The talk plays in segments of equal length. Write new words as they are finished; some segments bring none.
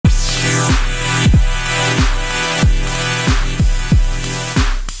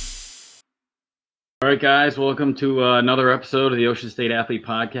right, guys, welcome to another episode of the Ocean State Athlete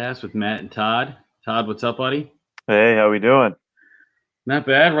Podcast with Matt and Todd. Todd, what's up, buddy? Hey, how we doing? Not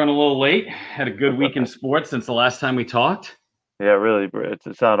bad. Run a little late. Had a good week in sports since the last time we talked. Yeah, really,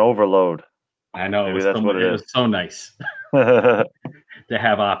 it's on overload. I know Maybe that's what it it is. was so nice to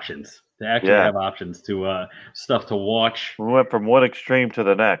have options, to actually Yeah, have options to stuff to watch. we went from one extreme to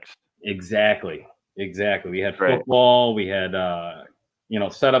the next. Exactly. We had Great. football. We had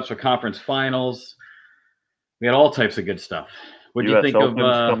setups for conference finals. We had all types of good stuff. What do you U.S. think of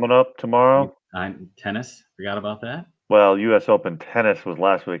Open's coming up tomorrow. tennis? Forgot about that. Well, U.S. Open tennis was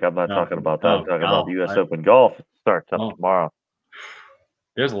last week. I'm not Oh, talking about that. I'm talking about golf. the U.S. Open golf. It starts up Oh, tomorrow.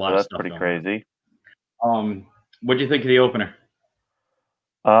 there's a lot So of that's stuff pretty going crazy. on. What do you think of the opener?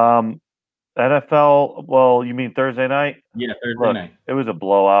 NFL, well, you mean Thursday night? Yeah, Thursday Look, night. it was a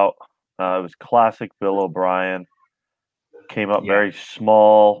blowout. It was classic Bill O'Brien. Came up Yeah, very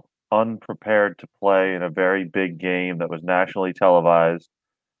small, unprepared to play in a very big game that was nationally televised.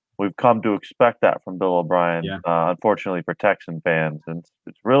 We've come to expect that from Bill O'Brien, yeah, unfortunately for Texan fans. And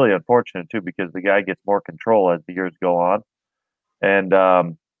it's really unfortunate, too, because the guy gets more control as the years go on. And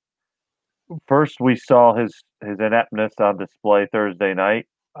first, we saw his ineptness on display Thursday night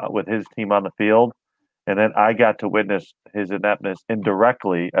with his team on the field. And then I got to witness his ineptness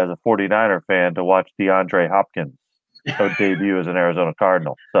indirectly as a 49er fan to watch DeAndre Hopkins debut as an Arizona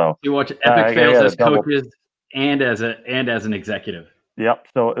Cardinal. So you watch epic I fails got a as double. coaches and as an executive. Yep.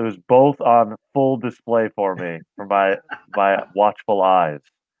 So it was both on full display for me, for my watchful eyes.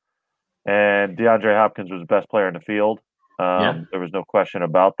 And DeAndre Hopkins was the best player in the field. Yeah, There was no question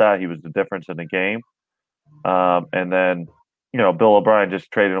about that. He was the difference in the game. And then, Bill O'Brien just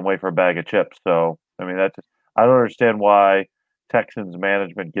traded him away for a bag of chips. So, I mean, I don't understand why Texans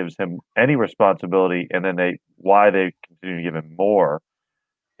management gives him any responsibility and then why they continue to give him more.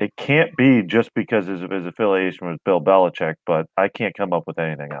 It can't be just because his affiliation with Bill Belichick, but I can't come up with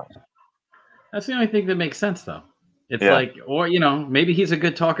anything else. that's the only thing that makes sense, though. It's Yeah. like, or maybe he's a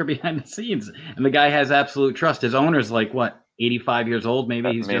good talker behind the scenes, and the guy has absolute trust. His owner's like what, 85 years old? Maybe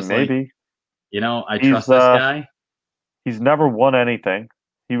I he's mean, just like, maybe. I He's trust this guy. he's never won anything.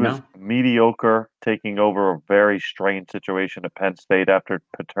 He was No, mediocre taking over a very strange situation at Penn State after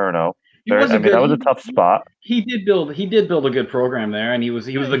Paterno. he was I a mean, good. that was a tough spot. He did build a good program there, and he was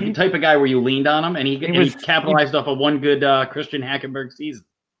Yeah, the type of guy where you leaned on him, and he he was he capitalized off of one good Christian Hackenberg season.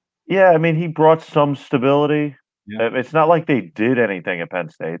 yeah, I mean, he brought some stability. Yeah, It's not like they did anything at Penn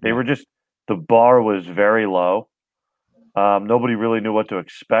State. They yeah, were just the bar was very low. Nobody really knew what to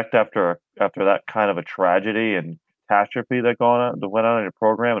expect after that kind of a tragedy and catastrophe that went on in a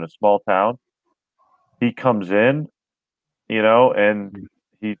program in a small town. He comes in, and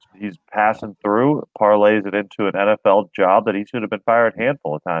he's passing through, parlays it into an NFL job that he should have been fired a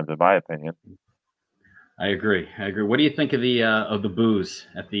handful of times, in my opinion. I agree. What do you think of the booze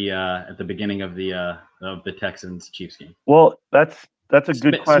at the beginning of the Texans Chiefs game? Well, that's a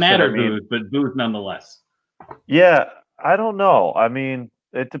good question. I Smattered mean, booze, but booze nonetheless. yeah, I don't know. I mean,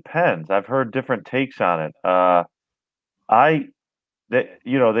 it depends. I've heard different takes on it. I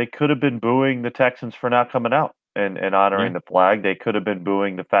they could have been booing the Texans for not coming out and Yeah, honoring the flag. They could have been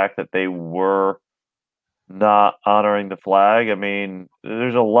booing the fact that they were not honoring the flag. I mean,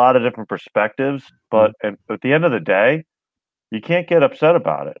 there's a lot of different perspectives, mhm, but at the end of the day, you can't get upset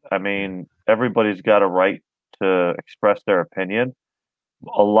about it. I mean, everybody's got a right to express their opinion.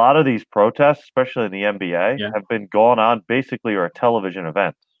 A lot of these protests, especially in the NBA, yeah, have been going on basically are television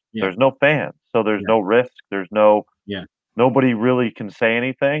events. yeah, There's no fans, so there's yeah, no risk. yeah. Nobody really can say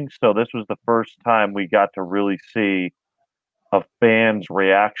anything. So this was the first time we got to really see a fan's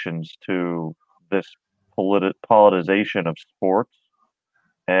reactions to this politicization of sports.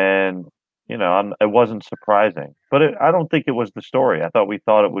 And it wasn't surprising, but I don't think it was the story. We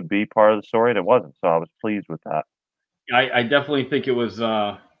thought it would be part of the story, and it wasn't. So I was pleased with that. I definitely think it was.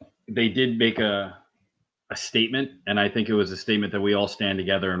 They did make a statement, and I think it was a statement that we all stand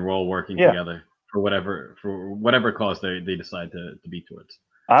together and we're all working Yeah, together for whatever cause they decide to be towards.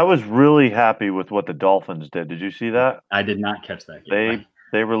 I was really happy with what the Dolphins did. Did you see that? I did not catch that game.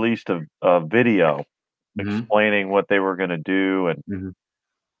 They released a video Mm-hmm, explaining what they were going to do, mm-hmm,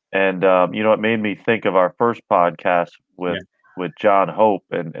 and it made me think of our first podcast yeah, with John Hope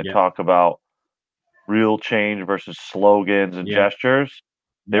and yeah, talk about real change versus slogans and yeah, gestures.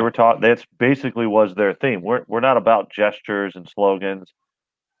 They yeah, were taught that's basically was their theme. We're not about gestures and slogans.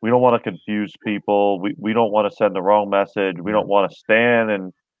 We don't want to confuse people. We don't want to send the wrong message. We yeah, don't want to stand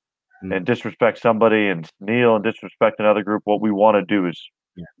and disrespect somebody and kneel and disrespect another group. What we want to do is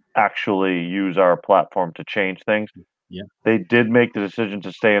yeah, actually use our platform to change things. they did make the decision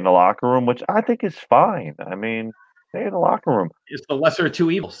to stay in the locker room, which I think is fine. I mean, stay in the locker room. It's the lesser of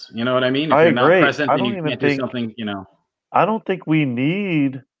two evils. You know what I mean? If I you're not agree. present, then you can't do something. I don't think we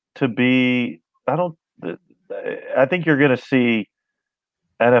need to be. I don't. I think you're going to see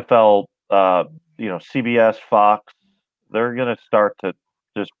NFL, CBS, Fox. They're going to start to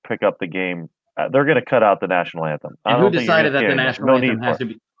just pick up the game. They're going to cut out the national anthem. I And who don't think you're going decided to see that the anymore. national No anthem need has for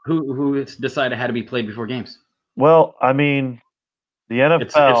to it. be? Who decided had to be played before games? Well, I mean, the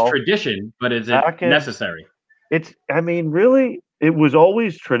It's NFL tradition, but is it back in necessary? it's. I mean, really, it was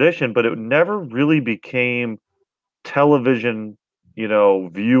always tradition, but it never really became television,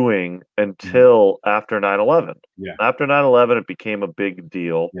 viewing Mhm. until after 9/11. Yeah, After 9/11, it became a big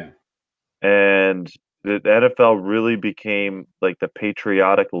deal, yeah, and the NFL really became like the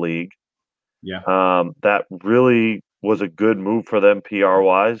patriotic league. yeah, That really was a good move for them PR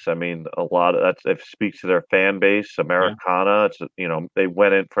wise. I mean, a lot of that it speaks to their fan base, yeah. Americana. It's they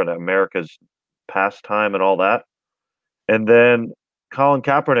went in for the America's pastime and all that, and then Colin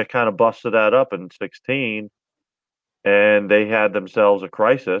Kaepernick kind of busted that up in 16, and they had themselves a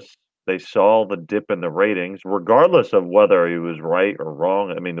crisis. They saw the dip in the ratings, regardless of whether he was right or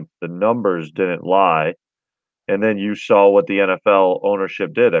wrong. I mean, the numbers didn't lie. And then you saw what the NFL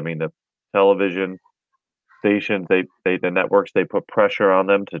ownership did. I mean, the television stations, the networks, they put pressure on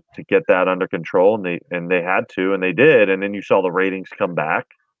them to get that under control, and they had to, and they did. And then you saw the ratings come back.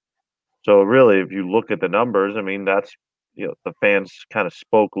 So really, if you look at the numbers, I mean, that's the fans kind of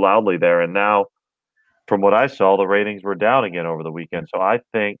spoke loudly there, and now from what I saw, the ratings were down again over the weekend. So I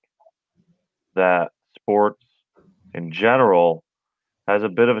think that sports in general has a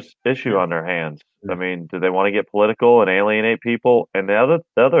bit of an issue Yeah. on their hands. I Yeah. mean, do they want to get political and alienate people? And the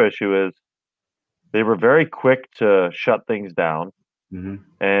other issue is they were very quick to shut things down, Hmm.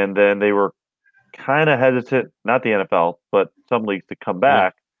 and then they were kind of hesitant, not the NFL, but some leagues to come Yeah.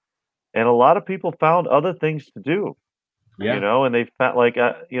 back. And a lot of people found other things to do, Yeah. and they found like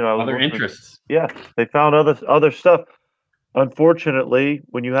I was Other listening. interests. Yeah, they found other stuff. Unfortunately,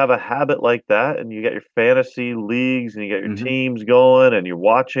 when you have a habit like that and you get your fantasy leagues and you get your Hmm. teams going and you're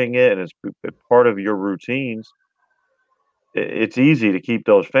watching it and it's part of your routines, it's easy to keep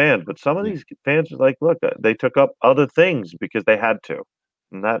those fans. But some of Yeah. these fans are like, look, they took up other things because they had to,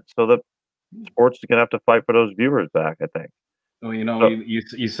 and the sports is gonna have to fight for those viewers back. I think. Well, So,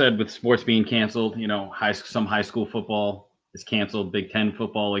 you said with sports being canceled, some high school football is canceled. Big Ten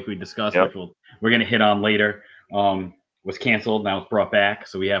football, like we discussed, yep, which we're going to hit on later, was canceled. Now it's brought back,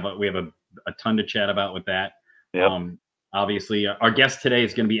 so we have a ton to chat about with that. yep, Um, Obviously, our guest today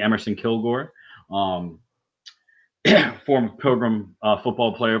is going to be Emerson Kilgore, um, former Pilgrim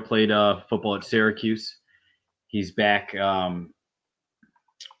football player, played football at Syracuse. He's back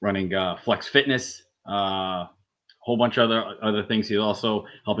running Flex Fitness. Whole bunch of other things. He's also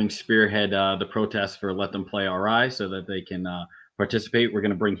helping spearhead the protests for Let Them Play RI so that they can participate. We're going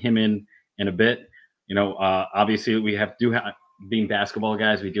to bring him in a bit. Obviously we being basketball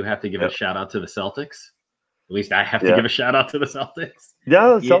guys, we do have to give a yep, shout out to the Celtics. At least I have to yeah, give a shout out to the Celtics. yeah.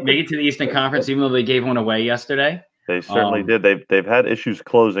 The Made Celtics, it to the Eastern Conference, even though they gave one away yesterday. they certainly Um, did. They've had issues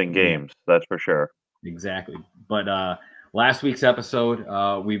closing yeah, games. That's for sure. exactly. But last week's episode,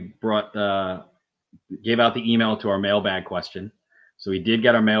 we gave out the email to our mailbag question. So we did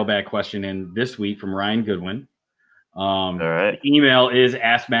get our mailbag question in this week from Ryan Goodwin. All right. The email is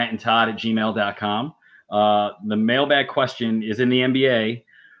askmattandtodd@gmail.com. The mailbag question is in the NBA.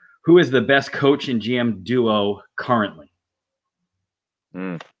 Who is the best coach and GM duo currently?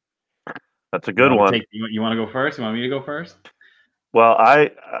 Mm, that's a You good want to one. take? You want to go first? You want me to go first? Well,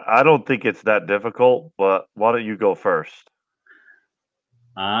 I don't think it's that difficult, but why don't you go first?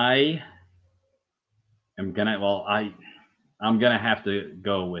 I am gonna. Well, I'm gonna have to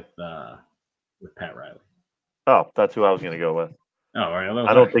go with Pat Riley. Oh, that's who I was going to go with. Oh, all right.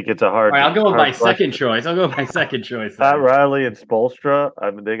 I don't think it's a All right, I'll go with my hard second question. choice. I'll go with my second choice Pat then. Riley and Spolstra.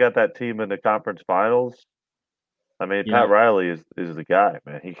 I mean, they got that team in the conference finals. I mean, You Pat know, Riley is the guy,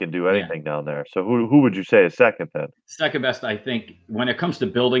 man. He can do yeah. anything down there. So who would you say is second then? Second best, I think, when it comes to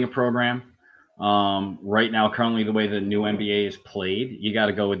building a program, right now, currently the way the new NBA is played, you got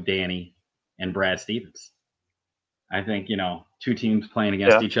to go with Danny and Brad Stevens. I think two teams playing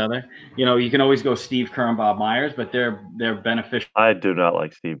against Yeah, each other. You can always go Steve Kerr and Bob Myers, but they're beneficial. I do not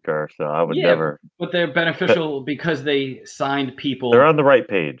like Steve Kerr, so I would Yeah, never. but they're But beneficial because they signed they're people on the right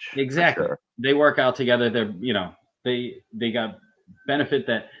page for exactly. sure. They work out together. They got benefit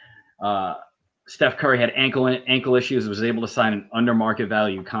that Steph Curry had ankle issues, was able to sign an under market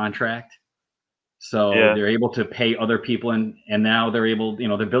value contract. So Yeah, they're able to pay other people, and now they're able,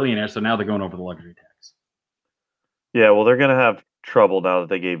 they're billionaires. So now they're going over the luxury tax. Yeah, well, they're gonna have trouble now that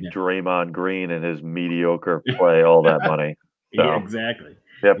they gave Yeah. Draymond Green and his mediocre play all that money. Yeah, So, exactly.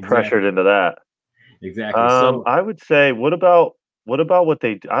 yeah, pressured Exactly. into that. Exactly. So I would say, what about what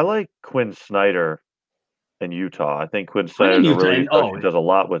they d I like Quinn Snyder in Utah. I think Quinn Quinn in Snyder's a Utah, really and good coach. He does a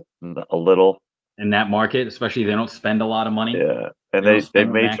lot with a little. in that market, especially they don't spend a lot of money. Yeah, and They don't they've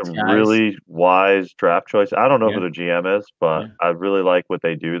spend made max some guys. really wise draft choices. I don't know who Yeah. the GM is, but Yeah. I really like what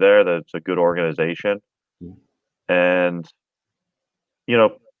they do there. That it's a good organization, Yeah. and you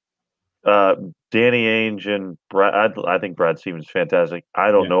know, uh, Danny Ainge and Brad. I think Brad Stevens is fantastic.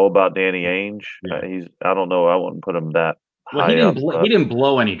 I don't Yeah. know about Danny Ainge. Yeah. I don't know. I wouldn't put him that Well, high up, he but didn't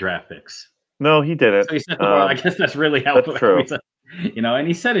blow any draft picks. no, he didn't. So he set the bar. I guess that's really how That's true. and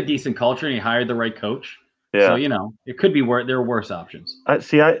he set a decent culture and he hired the right coach. So, Yeah, it could be there are worse options. I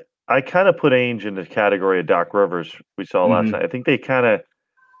see. I kind of put Ainge in the category of Doc Rivers we saw last Hmm. night. I think they kind of,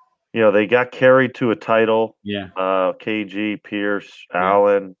 they got carried to a title. Yeah. KG, Pierce, Yeah.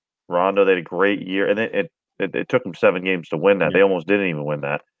 Allen, Rondo, they had a great year, and it took them 7 games to win that. Yeah. They almost didn't even win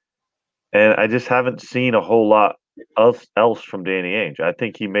that. And I just haven't seen a whole lot else from Danny Ainge. I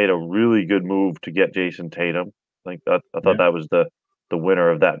think he made a really good move to get Jason Tatum. I thought Yeah. that was the winner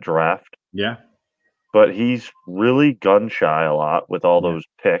of that draft. Yeah. But he's really gun shy a lot with all Yeah. those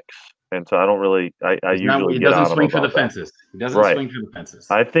picks, and so I don't really. I usually He get doesn't on him swing for the about that. fences. He doesn't Right. swing for the fences.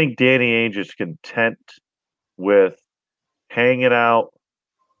 I think Danny Ainge is content with hanging out,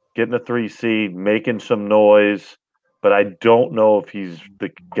 getting a 3 seed, making some noise, but I don't know if he's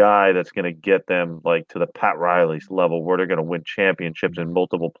the guy that's gonna get them, like, to the Pat Riley's level where they're gonna win championships in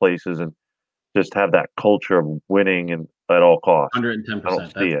multiple places and just have that culture of winning and at all costs. I don't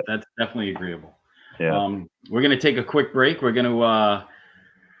 110%. see it. That's definitely agreeable. Yeah. We're gonna take a quick break. We're gonna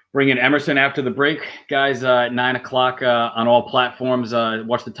bring in Emerson after the break, guys. At 9 o'clock on all platforms.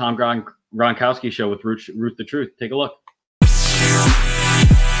 Watch the Tom Gronkowski show with Ruth the Truth. Take a look.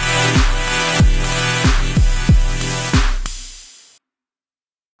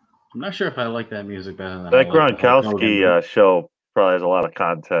 I'm not sure if I like that music better than I That like the Hulk Hogan. Gronkowski, show probably has a lot of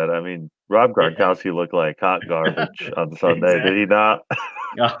content. I mean, Rob Yeah, Gronkowski looked like hot garbage on Sunday, did exactly. he not?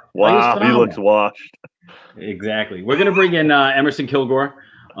 Yeah, he was Wow, he looks phenomenal. washed. Exactly. We're gonna bring in Emerson Kilgore.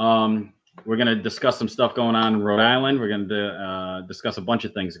 We're gonna discuss some stuff going on in Rhode Island. We're gonna discuss a bunch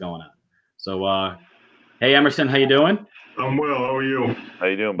of things going on. So, hey Emerson, how you doing? I'm well. How are you? How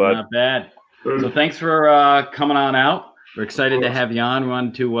you doing, bud? Not bad. Good. So thanks for coming on out. We're excited to course. have you on. We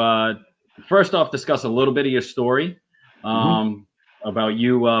wanted to first off discuss a little bit of your story about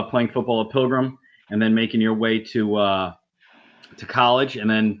you playing football at Pilgrim and then making your way to college, and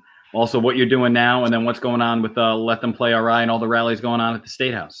then also what you're doing now, and then what's going on with Let Them Play RI and all the rallies going on at the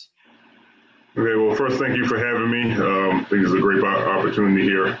State House. Okay. Well, first, thank you for having me. I think it's a great opportunity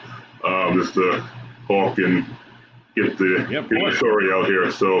here, just to talk and get the story out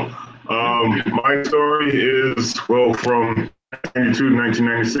here. So, my story is, well, from 1992 to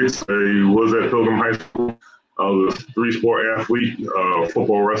 1996, I was at Pilgrim High School. I was a 3-sport athlete,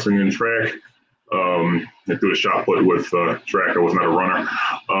 football, wrestling, and track. I threw a shot put with track. I was not a runner.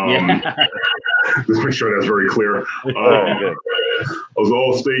 Just make sure that's very clear. I was an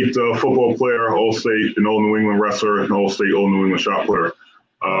all-state football player, all-state and all-New England wrestler, and all-state, all-New England shot player.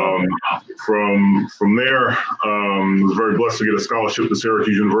 From there, I was very blessed to get a scholarship to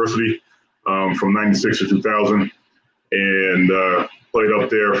Syracuse University from 96 to 2000, and played up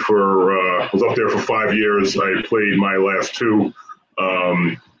there was up there for 5 years. I played my last 2,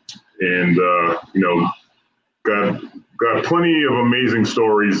 and got plenty of amazing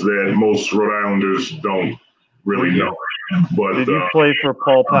stories that most Rhode Islanders don't really know. But did you play for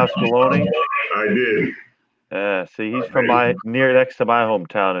Paul Pasqualoni? I did. See, he's from next to my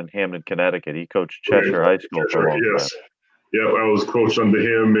hometown in Hamden, Connecticut. He coached Cheshire High School for a long time. Yeah, I was coached under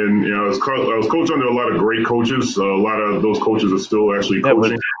him, and I was coached under a lot of great coaches. A lot of those coaches are still actually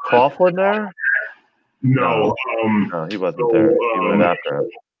coaching. Was Coughlin there? No, no, he wasn't there. He went after him.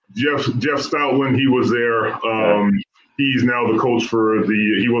 Jeff Stoutland, he was there. He's now the coach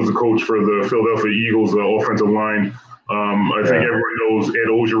he was the coach for the Philadelphia Eagles offensive line. I think everyone knows Ed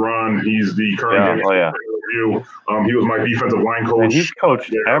Ogeron. He's the current head coach. He was my defensive line coach. And he's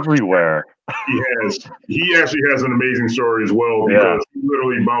coached everywhere. He actually has an amazing story as well, because he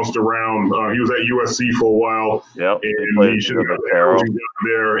literally bounced around. He was at USC for a while, and he should have got the coaching job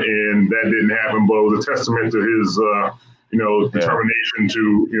there, and that didn't happen. But it was a testament to his determination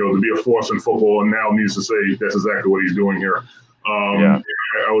to be a force in football, and now needs to say that's exactly what he's doing here.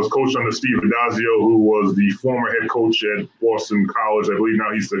 I was coached under Steve Adazio, who was the former head coach at Boston College. I believe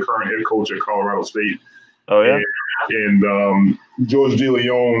now he's the current head coach at Colorado State. Oh yeah. And George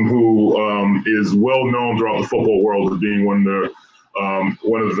DeLeon, who is well known throughout the football world as being one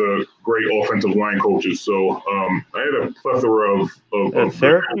of the great offensive line coaches. So I had a plethora of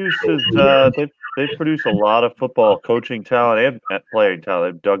Syracuse is they've produced a lot of football coaching talent and playing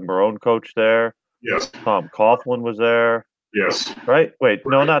talent. Doug Marrone coached there. Yes. Tom Coughlin was there. Yes. Right? Wait,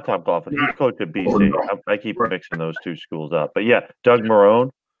 no, not Tom Coughlin. He coached at BC. I keep mixing those two schools up. But yeah, Doug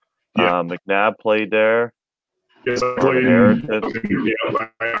Marrone. Yeah. McNabb played there. Yes, I played with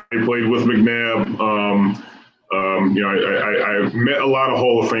McNabb. I met a lot of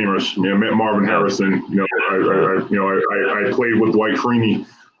Hall of Famers. I met Marvin Harrison. I played with Dwight Freeney.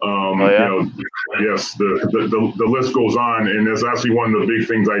 Yes, the list goes on, and that's actually one of the big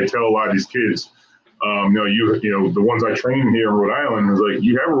things I tell a lot of these kids. The ones I train here in Rhode Island is like,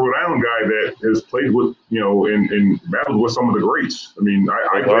 you have a Rhode Island guy that has played with, and battled with some of the greats. I mean,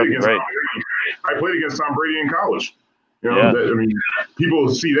 I played against Tom Brady in college. People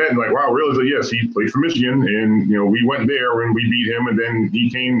see that and like, wow, really? So yes, he played for Michigan, and we went there and we beat him, and then he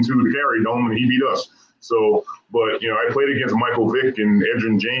came to the Carrier Dome and he beat us. So, but I played against Michael Vick and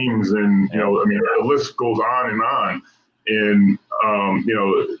Edgerrin James, and the list goes on and on. And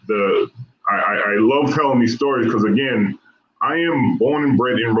I love telling these stories because, again, I am born and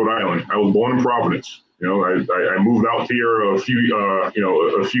bred in Rhode Island. I was born in Providence. I moved out here a few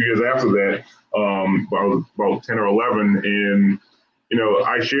years after that. I was about 10 or 11, and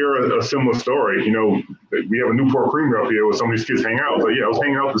I share a similar story. We have a Newport Creamery up here where some of these kids hang out. But yeah, I was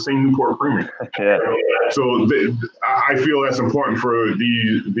hanging out at the same Newport Creamery. Yeah. So I feel that's important for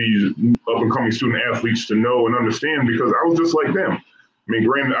these up and coming student athletes to know and understand, because I was just like them. I mean,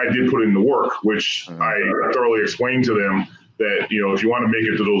 granted, I did put in the work, which I thoroughly explained to them that, if you want to make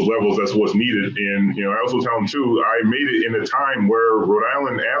it to those levels, that's what's needed. And, I also tell them, too, I made it in a time where Rhode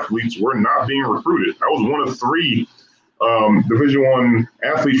Island athletes were not being recruited. I was one of 3 Division I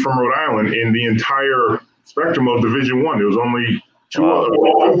athletes from Rhode Island in the entire spectrum of Division I. There was only two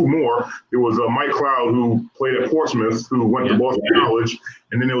more. There was Mike Cloud, who played at Portsmouth, who went to Boston College.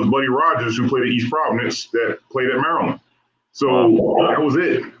 And then there was Buddy Rogers, who played at East Providence, that played at Maryland. So that was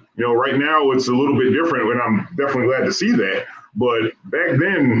it. Right now it's a little bit different, and I'm definitely glad to see that. But back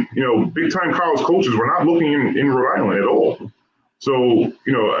then, big time college coaches were not looking in Rhode Island at all. So,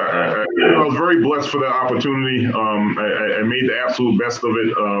 I was very blessed for that opportunity. I made the absolute best of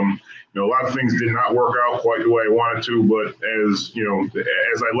it. A lot of things did not work out quite the way I wanted to, but as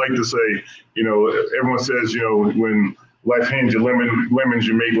I like to say, everyone says, when life hands you lemons,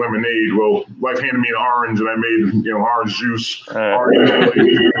 you make lemonade. Well, life handed me an orange, and I made orange juice, orange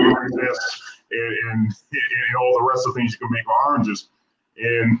zest, and all the rest of the things you can make with oranges.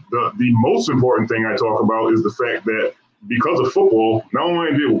 And the most important thing I talk about is the fact that because of football, not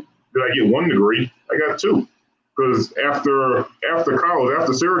only did I get 1 degree, I got 2. Because after college,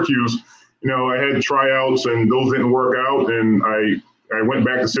 after Syracuse, I had tryouts and those didn't work out, and I went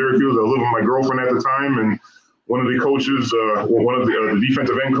back to Syracuse. I lived with my girlfriend at the time, and one of the coaches, the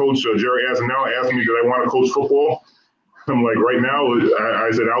defensive end coach, Jerry Asinell, asked me, did I want to coach football? I'm like, right now,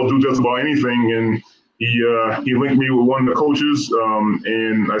 I said, I'll do just about anything. And he linked me with one of the coaches,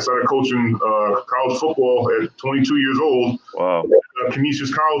 and I started coaching college football at 22 years old. Wow. At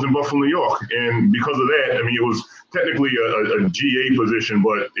Canisius College in Buffalo, New York. And because of that, it was technically a GA position,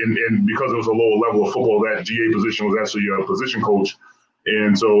 but and because it was a lower level of football, that GA position was actually a position coach.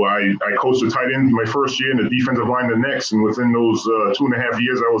 And so I coached the tight end my first year and the defensive line the next. And within those 2.5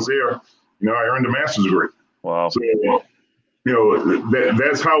 years I was there, I earned a master's degree. Wow. So,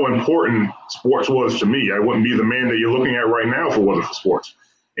 that's how important sports was to me. I wouldn't be the man that you're looking at right now if it wasn't for sports.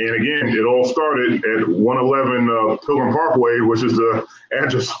 And again, it all started at 111 Pilgrim Parkway, which is the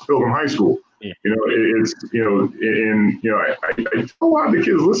address of Pilgrim High School. Yeah. I tell a lot of the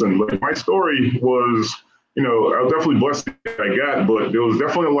kids, listen, like my story was, I was definitely blessed that I got, but there was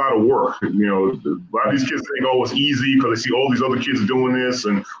definitely a lot of work. A lot of these kids think, oh, it's easy because they see all these other kids doing this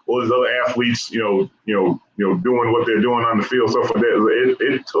and all these other athletes, doing what they're doing on the field, stuff like that.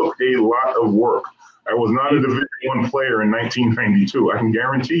 It took a lot of work. I was not a Division I player in 1992. I can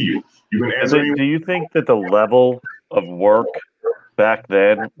guarantee you. You can ask anyone. Do you think that the level of work back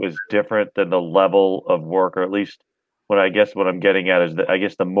then was different than the level of work, or at least what I'm getting at is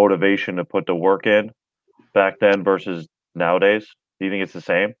the motivation to put the work in back then versus nowadays? Do you think it's the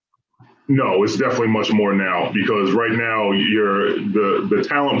same? No, it's definitely much more now, because right now the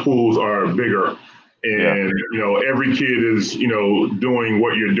talent pools are bigger, and every kid is doing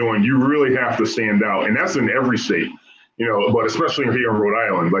what you're doing. You really have to stand out, and that's in every state. But especially here in Rhode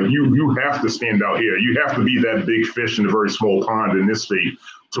Island, like you have to stand out here. You have to be that big fish in a very small pond in this state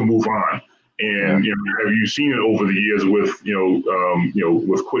to move on. And have you seen it over the years with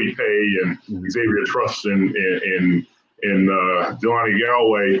with Kwity Paye and Xavier Truss and Jelani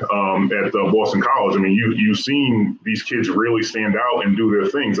Galway at Boston College? I mean, you've seen these kids really stand out and do their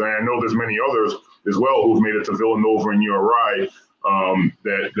things. And I know there's many others as well who've made it to Villanova and URI.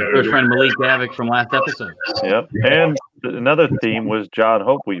 Good friend Malik Davik from last episode. Yep. And another theme was John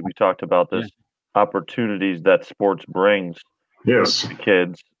Hope. We talked about this opportunities that sports brings to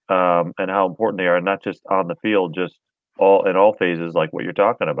kids and how important they are, not just on the field, just in all phases, like what you're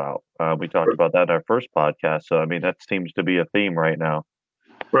talking about. We talked about that in our first podcast. So, I mean, that seems to be a theme right now.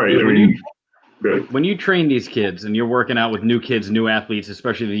 Right. When you train these kids and you're working out with new kids, new athletes,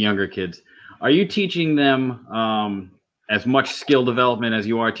 especially the younger kids, are you teaching them as much skill development as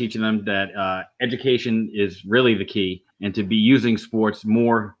you are teaching them that education is really the key, and to be using sports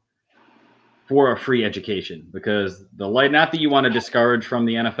more for a free education? Because not that you want to discourage from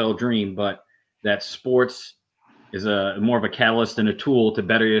the NFL dream, but that sports is more of a catalyst and a tool to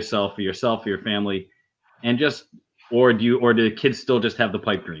better yourself, for your family, and or do the kids still just have the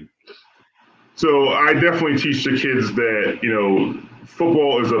pipe dream? So I definitely teach the kids that,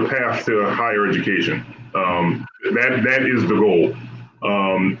 football is a path to higher education. That is the goal.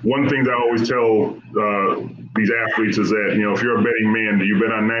 One thing that I always tell these athletes is that, if you're a betting man, do you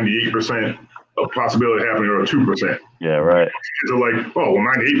bet on 98% of possibility happening or 2%? Yeah, right. So like,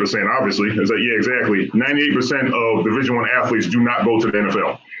 98%, obviously. It's like, yeah, exactly. 98% of Division I athletes do not go to the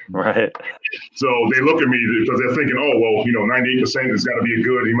NFL. Right. So they look at me because they're thinking, 98% has got to be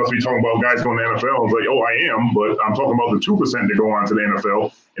good. He must be talking about guys going to the NFL. It's like, I am, but I'm talking about the 2% that go on to the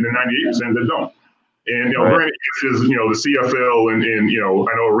NFL and the 98% that don't. And, granted, this is, the CFL and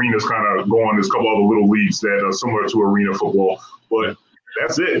I know Arena's kind of going, there's a couple other little leagues that are similar to arena football, but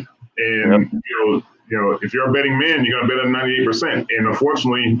that's it. And, if you're a betting man, you're going to bet on 98%. And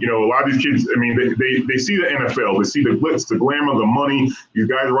unfortunately, a lot of these kids, I mean, they see the NFL, they see the glitz, the glamour, the money, these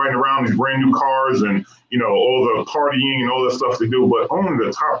guys riding around these brand new cars and, all the partying and all that stuff they do, but only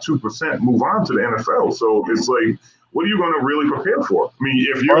the top 2% move on to the NFL. So it's like, what are you going to really prepare for? I mean,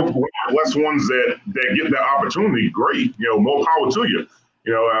 if you're one of the less ones that get that opportunity, great, more power to you.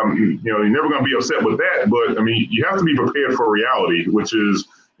 You're never going to be upset with that, but I mean, you have to be prepared for reality, which is,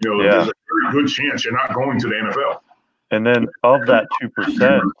 there's a very good chance you're not going to the NFL. And then of that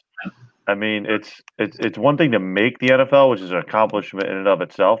 2%, I mean, it's one thing to make the NFL, which is an accomplishment in and of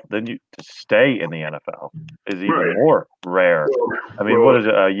itself. Then to stay in the NFL is even more rare. I mean, what is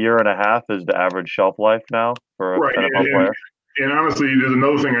it? A year and a half is the average shelf life now for an NFL player. And honestly, there's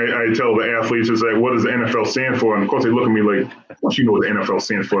another thing I tell the athletes is like, what does the NFL stand for? And of course, they look at me like, "What you know what the NFL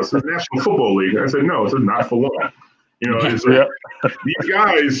stands for?" It's the National Football League. I said, "No, it's not for long." It's like, these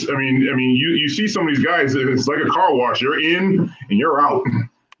guys. I mean, you see some of these guys. It's like a car wash. You're in and you're out.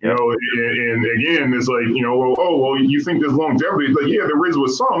 And again, it's like, you think there's longevity? It's like, yeah, there is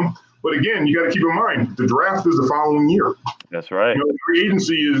with some, but again, you got to keep in mind the draft is the following year. That's right. Free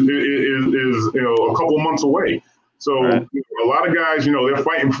agency is a couple months away. So a lot of guys, they're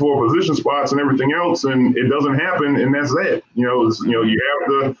fighting for position spots and everything else, and it doesn't happen, and that's it. You have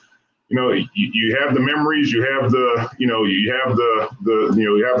the. You have the memories, you have the, you have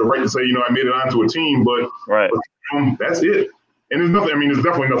the right to say, I made it onto a team, but that's it. And there's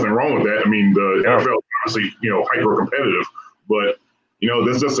definitely nothing wrong with that. I mean, the NFL is obviously, hyper competitive, but,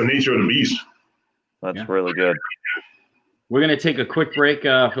 that's just the nature of the beast. That's really good. We're going to take a quick break for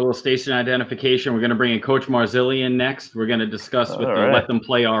a little station identification. We're going to bring in Coach Marzilli in next. We're going to discuss with the Let Them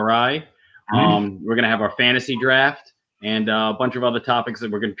Play RI. We're going to have our fantasy draft and a bunch of other topics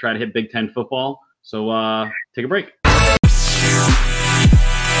that we're going to try to hit Big Ten football. So take a break.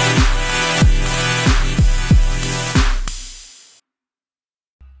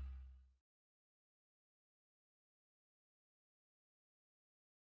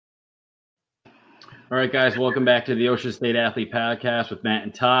 All right, guys, welcome back to the Ocean State Athlete Podcast with Matt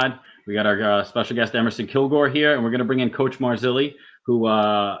and Todd. We got our special guest, Emerson Kilgore, here, and we're going to bring in Coach Marzilli, who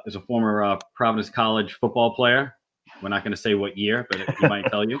is a former Providence College football player. We're not going to say what year, but he might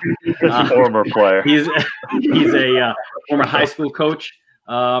tell you. Former player. He's a former high school coach,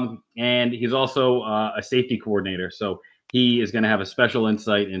 and he's also a safety coordinator. So he is going to have a special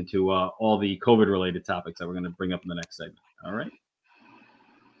insight into all the COVID-related topics that we're going to bring up in the next segment. All right.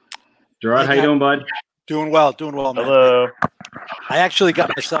 Gerard, how you doing, bud? Doing well, man. Hello. I actually got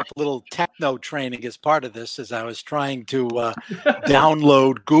myself a little techno training as part of this, as I was trying to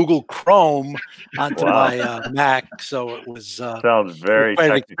download Google Chrome onto my Mac. So it was sounds very quite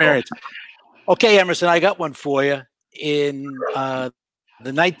an technical. experience. Okay, Emerson, I got one for you. In the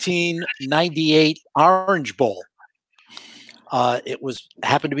 1998 Orange Bowl, It was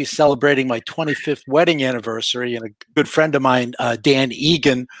happened to be celebrating my 25th wedding anniversary, and a good friend of mine, Dan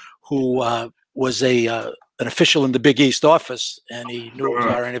Egan, who was an official in the Big East office, and he knew it was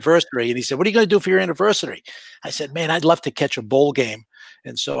our anniversary, and he said, "What are you going to do for your anniversary?" I said, "Man, I'd love to catch a bowl game."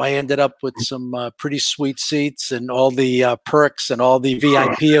 And so I ended up with some pretty sweet seats and all the perks and all the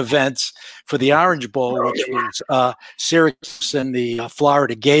VIP events for the Orange Bowl, which was Syracuse and the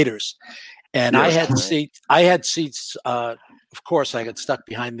Florida Gators. And I had seats. Of course, I got stuck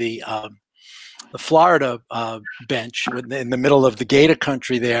behind the Florida bench in the middle of the Gator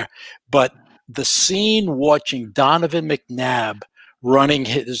country there. But the scene watching Donovan McNabb running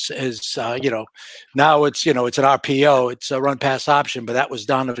his now it's an RPO, it's a run pass option, but that was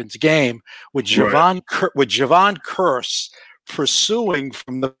Donovan's game with Javon Kearse pursuing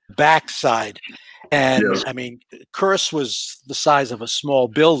from the backside. And I mean, Kearse was the size of a small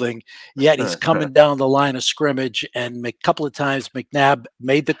building, yet he's coming down the line of scrimmage, and a couple of times McNabb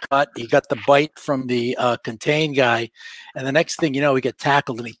made the cut. He got the bite from the contain guy, and the next thing you know, he got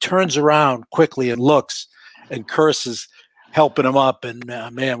tackled, and he turns around quickly and looks, and Kearse is helping him up. And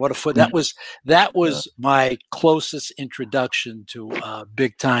man, what a foot! That was my closest introduction to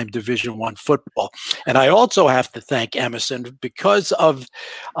big time Division I football. And I also have to thank Emerson because of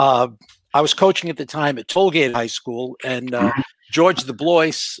I was coaching at the time at Tollgate High School, and George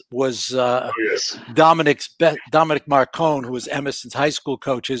DeBlois was Dominic Marcone, who was Emerson's high school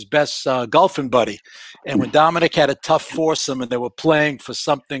coach, his best golfing buddy. And when Dominic had a tough foursome and they were playing for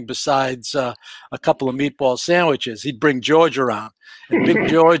something besides a couple of meatball sandwiches, he'd bring George around. And Big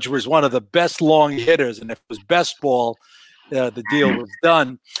George was one of the best long hitters, and if it was best ball, the deal was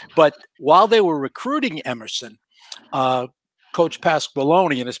done. But while they were recruiting Emerson, Coach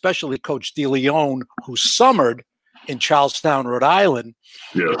Pasqualoni and especially Coach DeLeon, who summered in Charlestown, Rhode Island,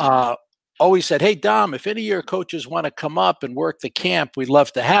 always said, "Hey, Dom, if any of your coaches want to come up and work the camp, we'd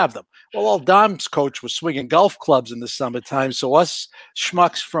love to have them." Well, all Dom's coach was swinging golf clubs in the summertime, so us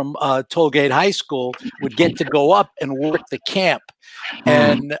schmucks from Tollgate High School would get to go up and work the camp.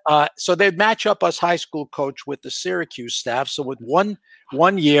 And so they'd match up us high school coach with the Syracuse staff. So with one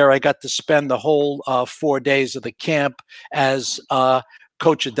year, I got to spend the whole 4 days of the camp as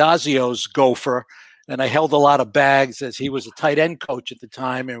Coach Adazio's gopher. And I held a lot of bags as he was a tight end coach at the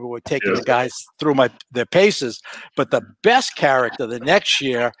time, and we were taking the guys through their paces. But the best character the next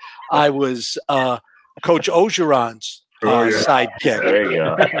year, I was Coach Ogeron's sidekick. There you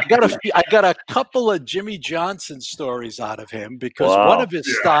go. I got a couple of Jimmy Johnson stories out of him because one of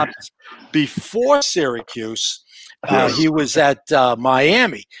his stops before Syracuse, he was at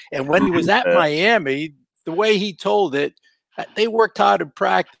Miami. And when he was at Miami, the way he told it, they worked hard in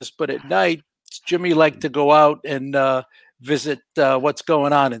practice, but at night, Jimmy liked to go out and visit what's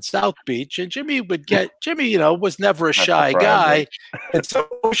going on in South Beach. And Jimmy, was never a shy guy. And so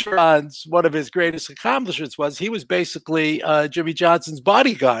Ogeron's, one of his greatest accomplishments was he was basically Jimmy Johnson's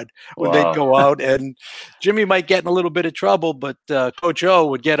bodyguard when they'd go out. And Jimmy might get in a little bit of trouble, but Coach O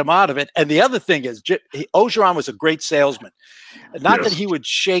would get him out of it. And the other thing is, Ogeron was a great salesman. Not that he would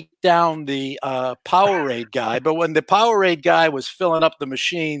shake down the Powerade guy, but when the Powerade guy was filling up the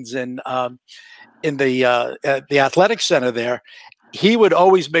machines in the athletic center there, he would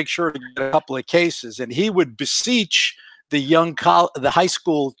always make sure to get a couple of cases, and he would beseech the high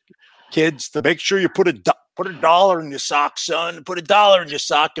school kids to make sure you put a dollar in your sock, son. Put $1 in your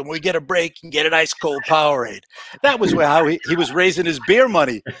sock, and we get a break and get an ice cold Powerade. That was how he was raising his beer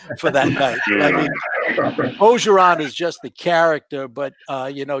money for that night. I mean, Ogeron is just the character, but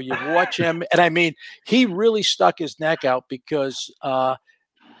you watch him, and I mean, he really stuck his neck out because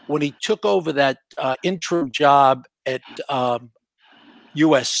when he took over that interim job at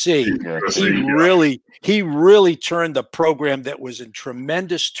USC, he really turned the program that was in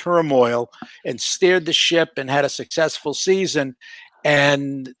tremendous turmoil and steered the ship and had a successful season.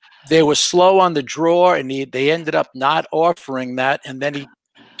 And they were slow on the draw, and they ended up not offering that. And then he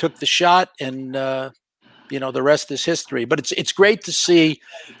took the shot, and the rest is history. But it's great to see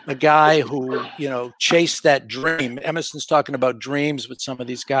a guy who chased that dream. Emerson's talking about dreams with some of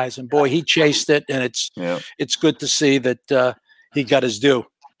these guys, and boy, he chased it, and it's good to see that he got his due.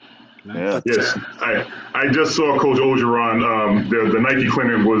 Yes, I just saw Coach Ogeron. The Nike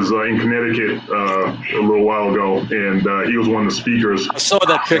clinic was in Connecticut a little while ago, and he was one of the speakers. I saw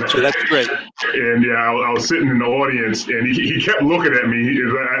that picture. That's great. And I was sitting in the audience, and he kept looking at me.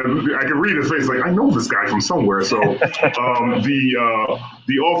 I could read his face, like, I know this guy from somewhere. So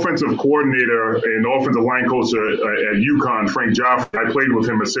the offensive coordinator and offensive line coach at UConn, Frank Joffrey, I played with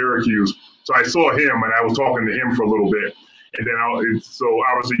him at Syracuse. So I saw him, and I was talking to him for a little bit. And then, so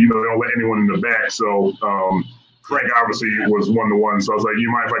obviously, they don't let anyone in the back. So Frank obviously was 1-to-1. So I was like,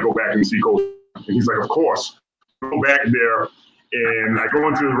 you mind if I go back and see Coach? And he's like, of course. Go back there. And I go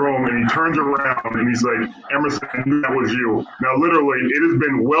into his room, and he turns around, and he's like, Emerson, I knew that was you. Now, literally, it has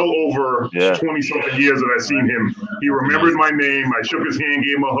been well over 20-something years that I've seen him. He remembered my name. I shook his hand,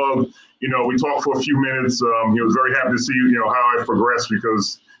 gave him a hug. You know, we talked for a few minutes. He was very happy to see, you know, how I've progressed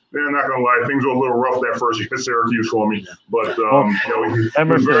because, man, not going to lie, things were a little rough that first year at Syracuse for me. But, you know, he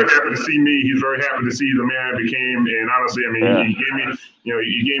was very happy to see me. He's very happy to see the man I became. And honestly, I mean, he gave me, you know,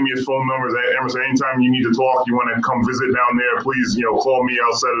 he gave me his phone numbers. Emerson, anytime you need to talk, you want to come visit down there, please, you know, call me.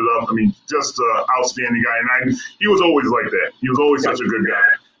 I'll set it up. I mean, just an outstanding guy. And he was always like that. He was always such a good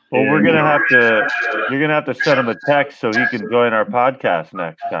guy. Well, you're gonna have to send him a text so he can join our podcast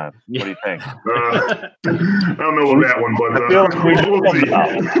next time. What do you think? I don't know about that one, but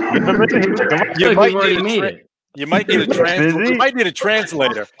you might need a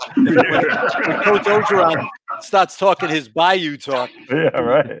translator. When Coach Orgeron starts talking his Bayou talk. Yeah,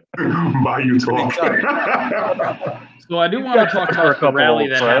 right. Bayou talk. So I do want to talk about the rally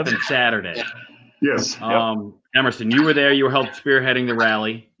that happened Saturday. Yes. Emerson, you were there. You were helping spearheading the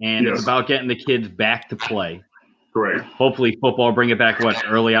rally, and it's about getting the kids back to play. Correct. Hopefully, football bring it back.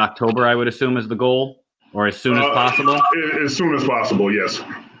 Early October, I would assume, is the goal, or as soon as possible. As soon as possible, yes.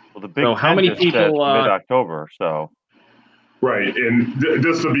 Well, the Big so how many people? Mid-October, so. Right, and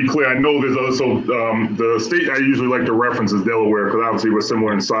just to be clear, I know there's also the state I usually like to reference is Delaware because obviously we're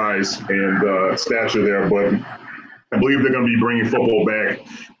similar in size and stature there, but I believe they're going to be bringing football back.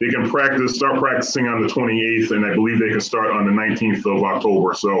 They can start practicing on the 28th, and I believe they can start on the 19th of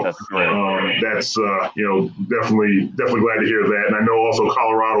October. So that's you know, definitely glad to hear that. And I know also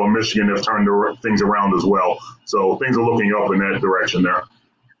Colorado and Michigan have turned things around as well. So things are looking up in that direction there.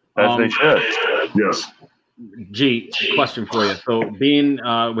 As they should. Yes. G, question for you. So being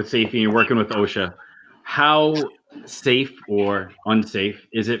with safety and working with OSHA, how safe or unsafe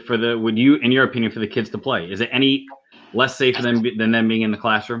is it would you, in your opinion, for the kids to play? Is it any less safe than them being in the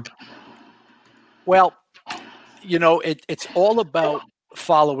classroom? Well, you know, it's all about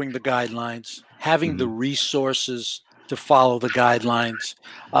following the guidelines, having the resources to follow the guidelines,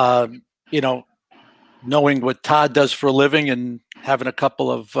 you know, knowing what Todd does for a living and having a couple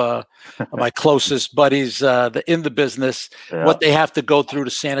of my closest buddies in the business, what they have to go through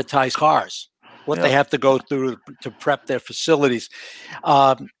to sanitize cars, what they have to go through to prep their facilities.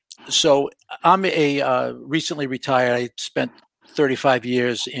 So I'm recently retired. I spent 35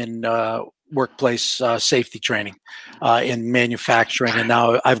 years in workplace safety training in manufacturing, and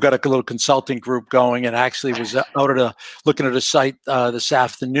now I've got a little consulting group going. And actually was out looking at a site this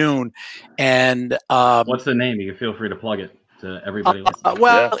afternoon. And what's the name? You can feel free to plug it to everybody.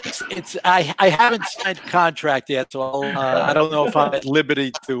 It's I haven't signed a contract yet, so I don't know if I'm at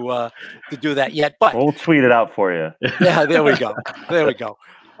liberty to do that yet. But we'll tweet it out for you. Yeah, there we go.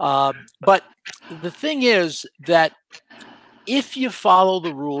 But the thing is that if you follow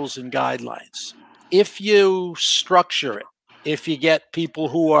the rules and guidelines, if you structure it, if you get people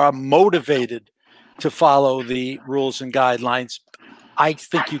who are motivated to follow the rules and guidelines, I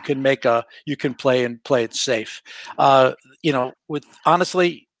think you can play it safe. You know,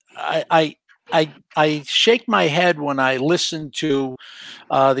 honestly, I shake my head when I listen to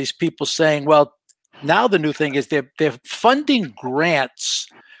these people saying, well, now the new thing is they're funding grants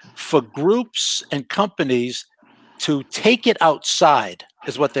for groups and companies to take it outside,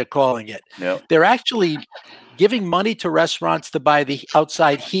 is what they're calling it. Yep. They're actually giving money to restaurants to buy the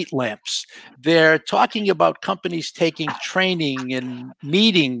outside heat lamps. They're talking about companies taking training and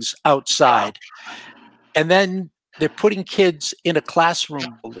meetings outside. And then they're putting kids in a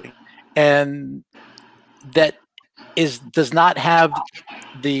classroom building, and that does not have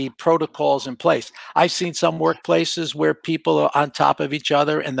the protocols in place. I've seen some workplaces where people are on top of each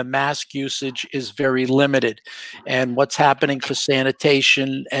other and the mask usage is very limited. And what's happening for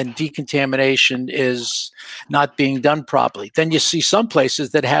sanitation and decontamination is not being done properly. Then you see some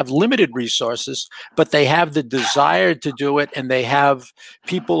places that have limited resources, but they have the desire to do it, and they have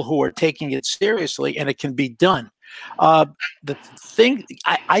people who are taking it seriously, and it can be done. The thing,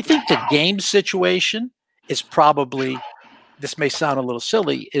 I think the game situation is probably, this may sound a little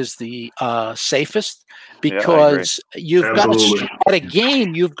silly, is the safest, because you've got at a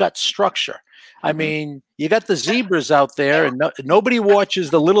game, you've got structure. I mean, you got the zebras out there, and nobody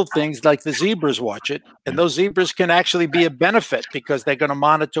watches the little things like the zebras watch it. And those zebras can actually be a benefit because they're going to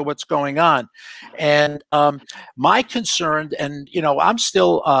monitor what's going on. And my concern, and you know, I'm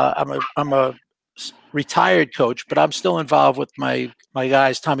still I'm a retired coach, but I'm still involved with my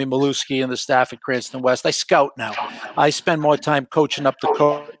guys, Tommy Maluski and the staff at Cranston West. I scout now. I spend more time coaching up the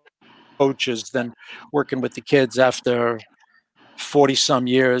coaches than working with the kids after 40 some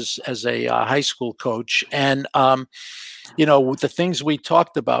years as a high school coach. And, with the things we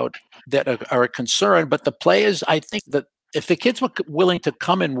talked about that are a concern, but the players, I think that if the kids were willing to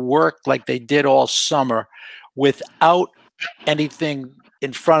come and work like they did all summer without anything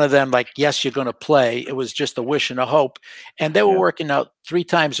in front of them, like, yes, you're going to play. It was just a wish and a hope. And they were working out 3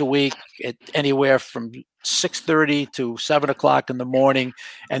 times a week at anywhere from 6:30 to 7 o'clock in the morning.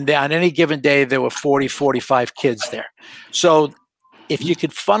 And on any given day, there were 40, 45 kids there. So if you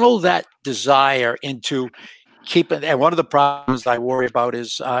could funnel that desire into keeping, and one of the problems I worry about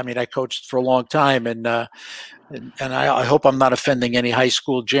is, I coached for a long time, and I hope I'm not offending any high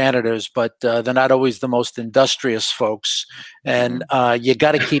school janitors, but they're not always the most industrious folks. And you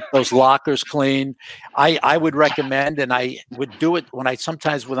got to keep those lockers clean. I would recommend, and I would do it when I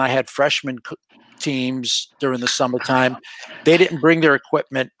had freshman teams during the summertime, they didn't bring their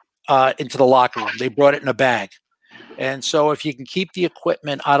equipment into the locker room. They brought it in a bag. And so if you can keep the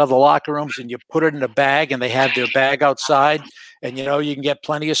equipment out of the locker rooms and you put it in a bag and they have their bag outside, and you can get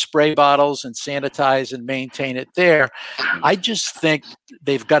plenty of spray bottles and sanitize and maintain it there. I just think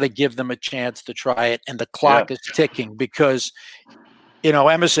they've got to give them a chance to try it, and the clock is ticking because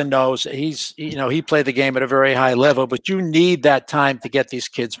Emerson knows he played the game at a very high level, but you need that time to get these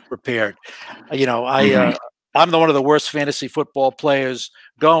kids prepared. I'm one of the worst fantasy football players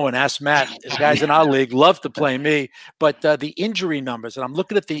going. Ask Matt. The guys in our league love to play me. But the injury numbers, and I'm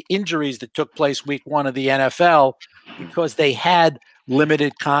looking at the injuries that took place week 1 of the NFL because they had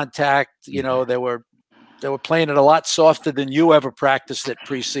limited contact. They were playing it a lot softer than you ever practiced it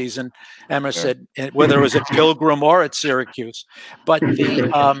preseason, Emerson, whether it was at Pilgrim or at Syracuse. But you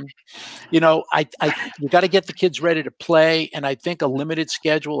got to get the kids ready to play, and I think a limited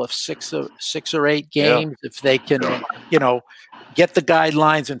schedule of 6 or 8 games, if they can, get the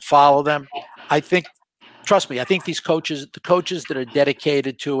guidelines and follow them. Trust me, I think the coaches that are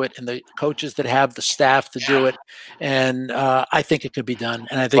dedicated to it, and the coaches that have the staff to do it, and I think it could be done,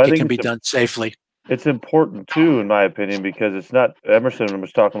 and I think it can be done safely. It's important too, in my opinion, because it's not, Emerson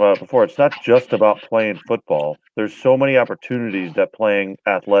was talking about it before, it's not just about playing football. There's so many opportunities that playing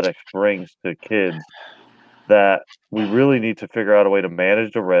athletics brings to kids that we really need to figure out a way to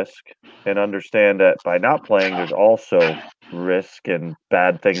manage the risk and understand that by not playing, there's also risk and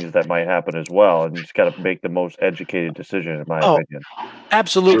bad things that might happen as well. And you just got to make the most educated decision, in my opinion.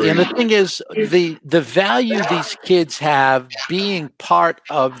 Absolutely. And the thing is, the value these kids have being part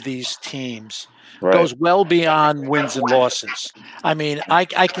of these teams goes well beyond wins and losses. I mean, I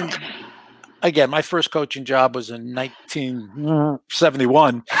can, again, my first coaching job was in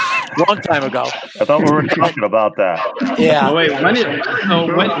 1971, long time ago. I thought we were talking about that. Yeah. Oh, wait,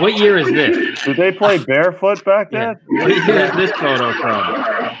 what year is this? Did they play barefoot back then? What year is this photo from?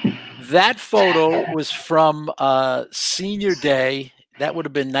 That photo was from senior day. That would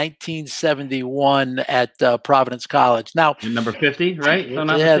have been 1971 at Providence College. Now, number 50, right? So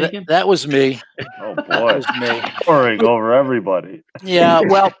that was me. Oh boy, that was me. Pouring over everybody. Yeah,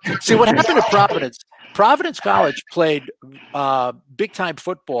 well, see what happened to Providence. Providence College played big time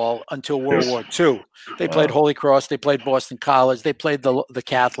football until World War II. They played Holy Cross, they played Boston College, they played the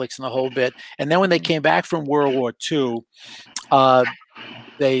Catholics and the whole bit. And then when they came back from World War II,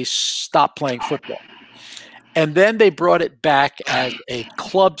 they stopped playing football. And then they brought it back as a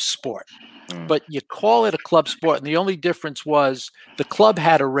club sport. But you call it a club sport, and the only difference was the club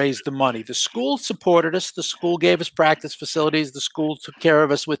had to raise the money. The school supported us. The school gave us practice facilities. The school took care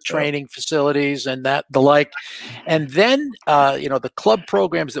of us with training facilities and the like. And then, the club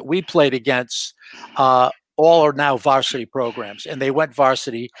programs that we played against all are now varsity programs, and they went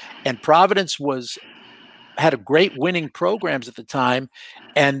varsity. And Providence had a great winning programs at the time.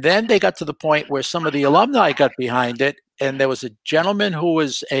 And then they got to the point where some of the alumni got behind it. And there was a gentleman who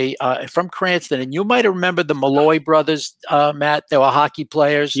was from Cranston. And you might have remembered the Malloy brothers, Matt. They were hockey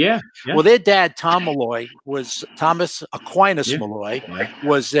players. Yeah. Well, their dad, Tom Malloy, was Thomas Aquinas Malloy,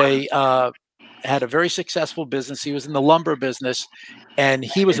 was had a very successful business. He was in the lumber business. And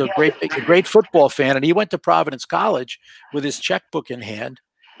he was a great football fan. And he went to Providence College with his checkbook in hand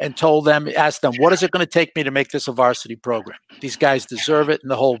and asked them, what is it going to take me to make this a varsity program? These guys deserve it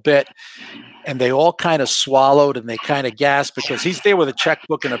and the whole bit. And they all kind of swallowed and they kind of gasped because he's there with a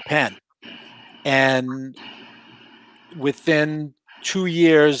checkbook and a pen. And within 2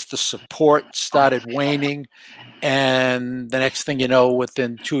 years, the support started waning. And the next thing you know,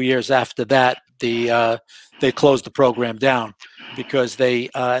 within 2 years after that, they closed the program down because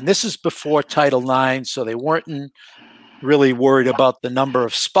and this is before Title IX, so they weren't really worried about the number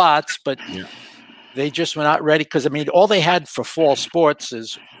of spots, but they just were not ready. Because, I mean, all they had for fall sports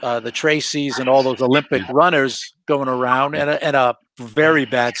is the Tracys and all those Olympic runners going around and a very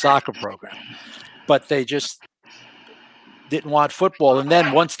bad soccer program. But they just didn't want football. And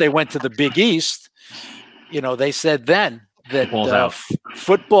then once they went to the Big East, they said then that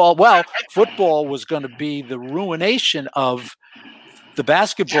football was going to be the ruination of the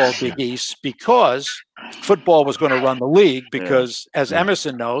basketball Big East, because football was going to run the league, because as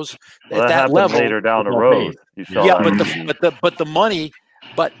Emerson knows, at that level later down the road. But the money,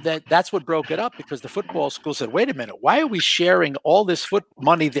 that's what broke it up, because the football school said, wait a minute, why are we sharing all this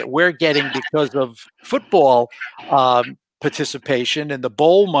money that we're getting because of football participation and the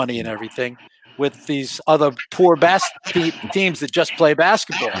bowl money and everything with these other poor teams that just play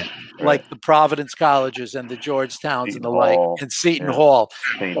basketball, like the Providence colleges and the Georgetowns Seton and the like, and Seton Hall.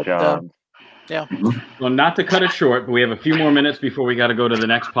 St. John's. Well, not to cut it short, but we have a few more minutes before we got to go to the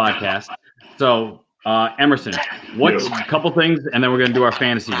next podcast. So, Emerson, what's a couple things, and then we're going to do our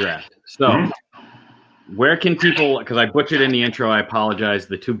fantasy draft. So, where can people, because I butchered in the intro, I apologize,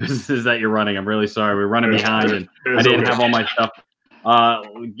 the 2 businesses that you're running, I'm really sorry. We're running behind, and I didn't have all my stuff.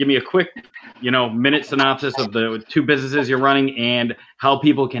 Give me a quick, minute synopsis of the 2 businesses you're running and how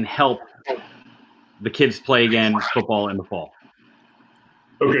people can help the kids play again football in the fall.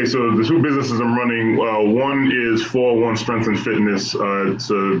 Okay, so the 2 businesses I'm running, one is 401 Strength and Fitness. It's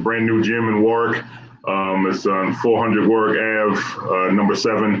a brand new gym in Warwick. It's on 400 Warwick Ave, number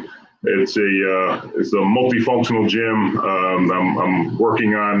 7. It's a multifunctional gym. I'm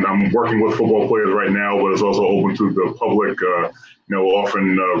working with football players right now, but it's also open to the public.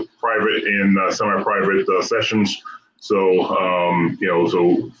 Often private and semi-private sessions. So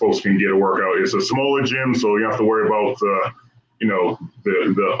so folks can get a workout. It's a smaller gym, so you don't have to worry about the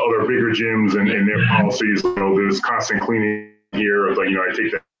other bigger gyms and their policies. There's constant cleaning here. I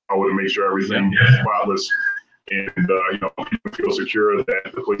take that out to make sure everything is spotless. And, people feel secure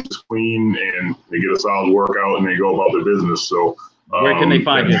that the place is clean and they get a solid workout and they go about their business. So, where can they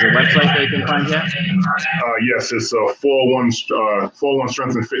find you? Is there a website they can find you? Yes, it's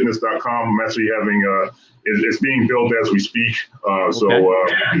 401strengthandfitness.com. I'm actually having it's being built as we speak.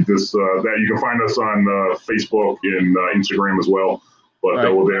 That you can find us on Facebook and Instagram as well.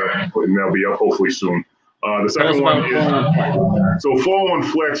 But we're there, and that'll be up hopefully soon. The second one is 401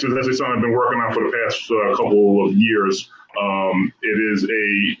 Flex is actually something I've been working on for the past couple of years.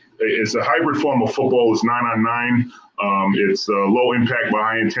 It's a hybrid form of football. It's 9-on-9. It's a low impact but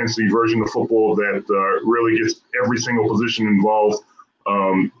high intensity version of football that really gets every single position involved.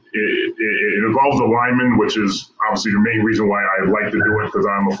 It involves a lineman, which is obviously the main reason why I like to do it, because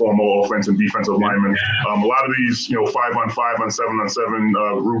I'm a former offense and defensive lineman. A lot of these, 5-on-5 on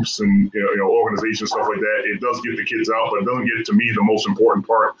 7-on-7 groups and organizations, stuff like that, it does get the kids out, but it doesn't get, to me, the most important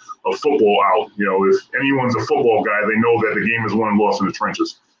part of football out. If anyone's a football guy, they know that the game is won and lost in the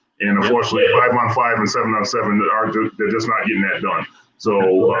trenches. And unfortunately, 5-on-5 and 7-on-7 they're just not getting that done. So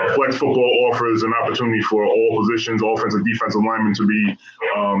Flex Football offers an opportunity for all positions, offensive, defensive linemen, to be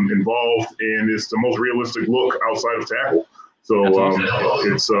involved, and it's the most realistic look outside of tackle. So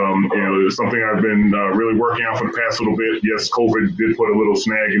it's something I've been really working on for the past little bit. Yes, COVID did put a little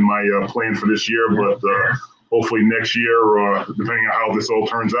snag in my plan for this year, but hopefully next year, depending on how this all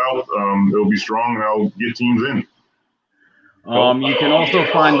turns out, it'll be strong and I'll get teams in. You can also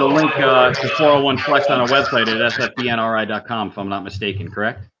find the link to 401 Flex on our website at sfbnri.com, if I'm not mistaken,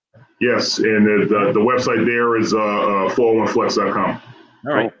 correct? Yes, and the website there is 401flex.com.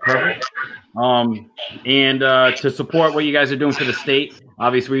 All right, perfect. And to support what you guys are doing for the state,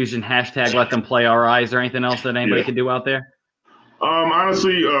 obviously we're using hashtag Let Them Play RI. Is there anything else that anybody can do out there?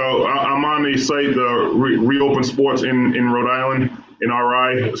 Honestly, I'm on the site, Reopen Sports in Rhode Island, in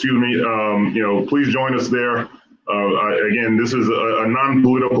RI. Excuse me. Please join us there. Again, this is a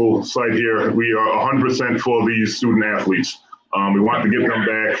non-political site here. We are 100% for these student athletes. We want to get them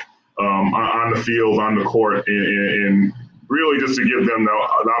back on the field, on the court, and really just to give them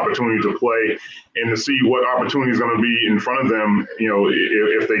the opportunity to play and to see what opportunity is going to be in front of them,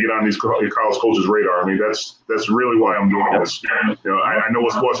 if they get on these college coaches' radar. I mean, that's really why I'm doing this. I know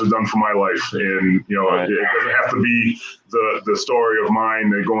what sports has done for my life, and it doesn't have to be the story of mine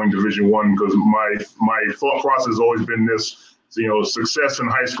going to Division I, because my thought process has always been this: success in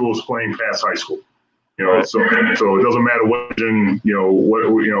high school is playing past high school. So it doesn't matter what,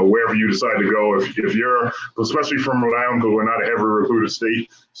 wherever you decide to go. If you're, especially from Rhode Island, because we're not a heavily recruited state,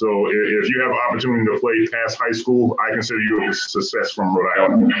 so if you have an opportunity to play past high school, I consider you a success from Rhode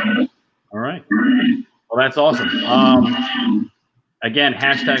Island. All right. Well, that's awesome. Again,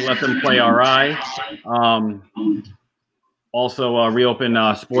 hashtag Let Them Play RI. also reopen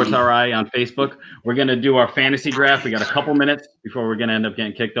Sports RI on Facebook. We're going to do our fantasy draft. We got a couple minutes before we're going to end up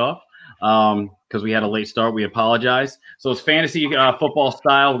getting kicked off because we had a late start. We apologize. So it's fantasy football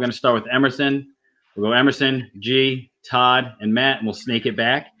style. We're going to start with Emerson. We'll go Emerson, G, Todd, and Matt, and we'll snake it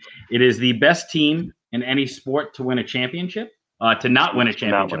back. It is the best team in any sport to win a championship. To not win a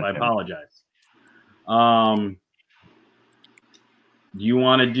championship, I apologize. You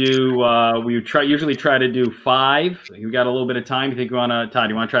want to do? We usually try to do 5. You got a little bit of time. You think you want to, Todd?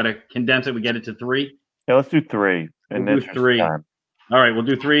 You want to try to condense it? We get it to 3. Yeah, let's do 3. We'll do 3. Time. All right, we'll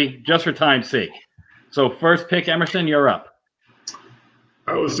do 3 just for time's sake. So first pick, Emerson, you're up.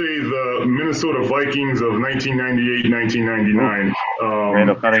 I would say the Minnesota Vikings of 1998-1999.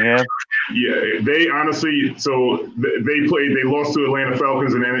 Randall Cunningham. Yeah, they honestly. So they lost to Atlanta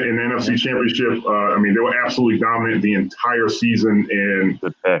Falcons in the NFC Championship. I mean, they were absolutely dominant the entire season and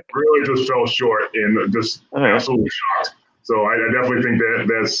really just fell short and just absolutely shocked. So I definitely think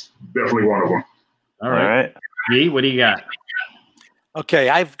that's definitely one of them. All right. G, what do you got? Okay,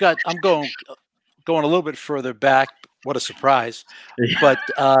 I'm going a little bit further back. What a surprise! But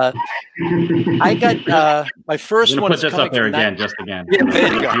I got my first one. Put this up there again, just again. Yeah,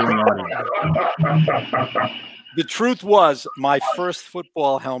 there you go. The truth was, my first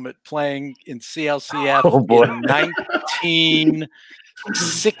football helmet playing in CLCF in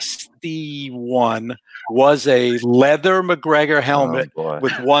 1961 was a leather McGregor helmet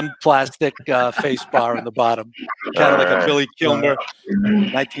with one plastic face bar in the bottom, kind of like a Billy Kilmer,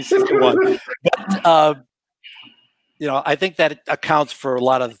 1961. But I think that accounts for a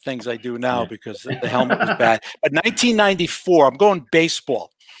lot of the things I do now because the helmet was bad. But 1994, I'm going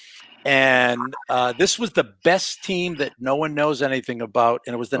baseball. And this was the best team that no one knows anything about.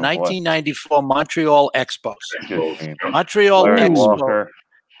 And it was the 1994 Montreal Expos. Montreal Expos. Walker.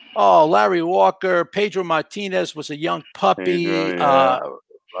 Oh, Larry Walker. Pedro Martinez was a young puppy.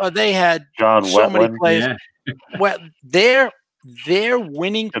 They had John so Wetland. many players. Yeah. Well, their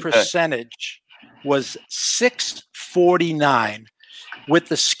winning percentage was .649. With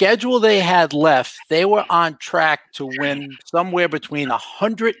the schedule they had left, they were on track to win somewhere between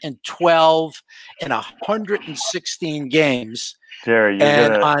 112 and 116 games. Jerry,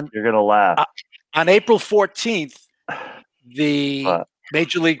 you're gonna laugh. On April 14th, the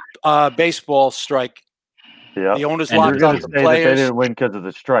Major League Baseball strike. Yeah. The owners locked up the players. They didn't win because of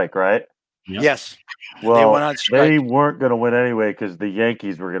the strike, right? Yep. Yes. Well, they went on strike. They weren't going to win anyway because the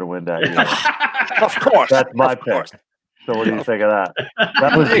Yankees were going to win that year. Of course. That's my pick. So what do you think of that?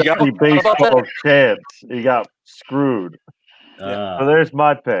 That was the baseball chance. He got screwed. So there's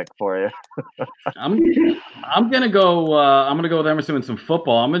my pick for you. I'm gonna go. I'm gonna go with Emerson with some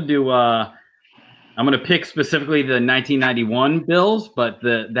football. I'm gonna do. I'm gonna pick specifically the 1991 Bills, but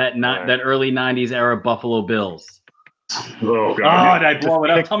that early 90s era Buffalo Bills. Oh God! Did I blow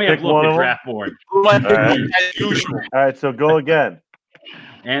it up? Tell me I blew up the draft board. As usual. All right, so go again.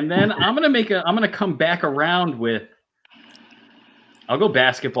 And then I'm gonna come back around with. I'll go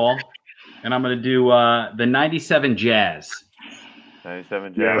basketball, and I'm gonna do the 97 Jazz.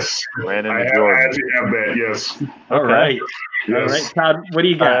 97 Jazz. Yes, I actually have that. Yes. All right. Yes. All right, Todd. What do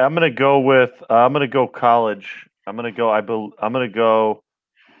you got? Right, I'm gonna go college. I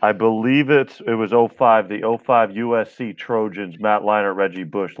believe it was 05. The 05 USC Trojans. Matt Leinart, Reggie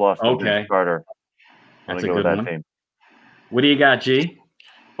Bush lost to Vince Carter. That's a good one. Team. What do you got, G?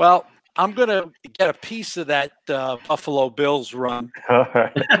 Well, I'm going to get a piece of that Buffalo Bills run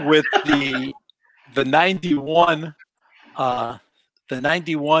with the 91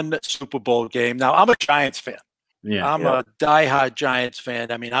 Super Bowl game. Now, I'm a Giants fan. Yeah, I'm a diehard Giants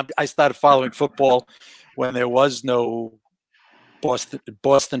fan. I mean, I started following football when there was no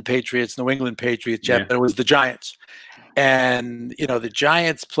Boston Patriots, New England Patriots yet, but it was the Giants. And, the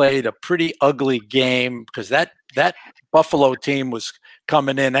Giants played a pretty ugly game because that Buffalo team was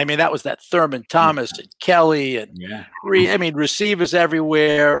coming in. I mean, that was that Thurman Thomas and Kelly and receivers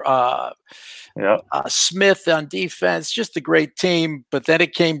everywhere. Smith on defense, just a great team. But then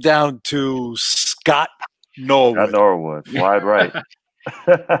it came down to Scott Norwood. Wide right.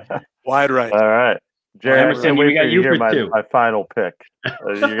 Wide right. All right. Jerry, Emerson, we got you for two. My final pick.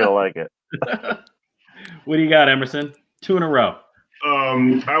 You're going to like it. What do you got, Emerson? 2 in a row.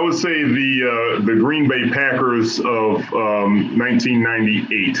 I would say the Green Bay Packers of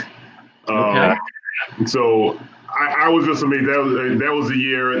 1998. Okay. So I was just amazed. That was the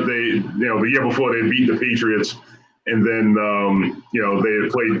year the year before they beat the Patriots, and then they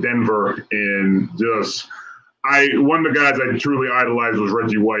had played Denver and just one of the guys I truly idolized was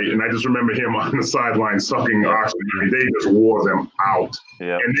Reggie White, and I just remember him on the sideline sucking oxygen. I mean, they just wore them out.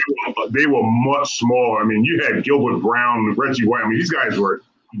 Yeah. And they were much smaller. I mean, you had Gilbert Brown, Reggie White. I mean, these guys were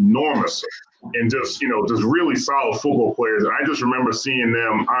enormous and just really solid football players. And I just remember seeing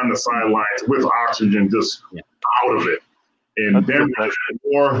them on the sidelines with oxygen, just out of it. And then just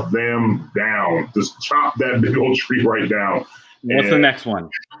wore them down. Just chop that big old tree right down. What's the next one?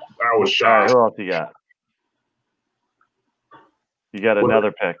 I was shocked. Who else you got? You got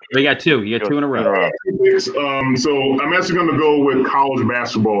another pick. We got two. You got two in a row. So I'm actually going to go with college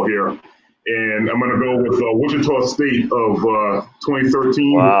basketball here. And I'm going to go with Wichita State of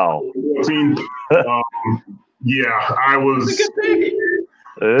 2013. Wow. 2014. Yeah, I was.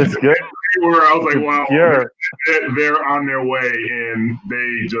 It's good. Where I was like, wow, Sure. they're on their way, and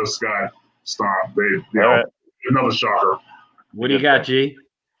they just got stopped. Another shocker. What do you got, G?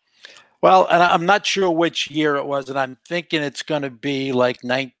 Well, and I'm not sure which year it was, and I'm thinking it's going to be like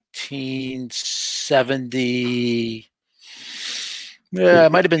 1970. Yeah,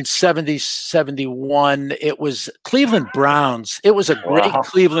 it might have been 70, 71. It was Cleveland Browns. It was a great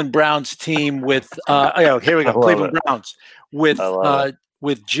Cleveland Browns team with here we go. Cleveland Browns with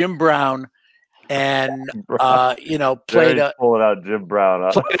Jim Brown and played pulling out Jim Brown.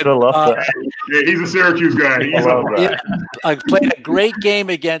 I love that. Yeah, he's a Syracuse guy. I played a great game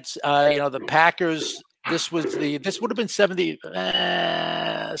against the Packers. This would have been 70,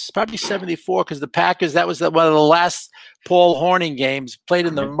 probably 74, because the Packers, that was one of the last Paul Hornung games, played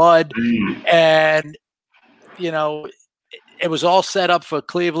in the mud, and it was all set up for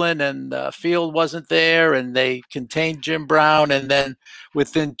Cleveland, and the field wasn't there, and they contained Jim Brown, and then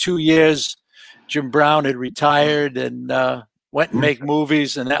within 2 years, Jim Brown had retired and went and make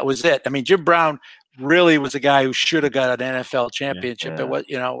movies, and that was it. I mean, Jim Brown really was a guy who should have got an NFL championship. It was,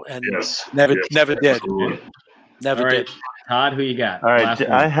 and never did. Never did. Todd, who you got? All right,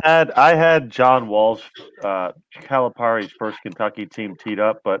 I had John Wall's Calipari's first Kentucky team teed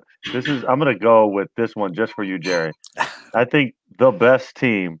up, but I'm going to go with this one just for you, Jerry. I think the best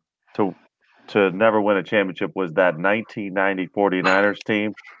team to never win a championship was that 1990 49ers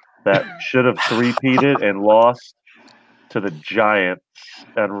team that should have three-peated and lost to the Giants,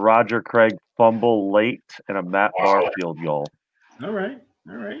 and Roger Craig fumble late and a Matt Barfield goal. All right.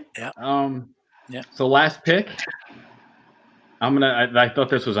 Yeah. So last pick. I thought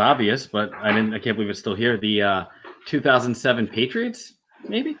this was obvious, but I can't believe it's still here. The 2007 Patriots,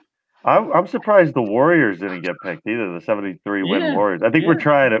 maybe. I'm surprised the Warriors didn't get picked either. The 73 win Warriors. I think we're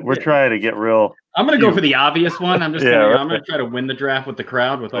trying to get real. I'm going to go for the obvious one. I'm going to try to win the draft with the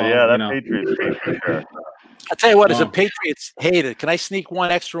crowd with all. Yeah, that Patriots team for sure. I'll tell you what, as a Patriots hater, can I sneak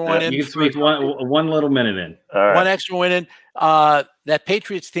one extra one in? You can sneak one little minute in. All right. One extra one in. That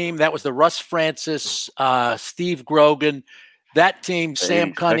Patriots team, that was the Russ Francis, Steve Grogan, that team,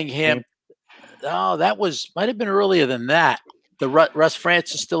 Sam Cunningham. Oh, that might have been earlier than that. The Russ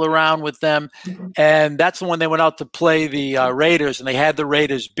Francis still around with them, and that's the one they went out to play the Raiders, and they had the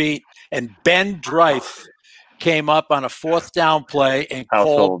Raiders beat. And Ben Dreith came up on a fourth down play and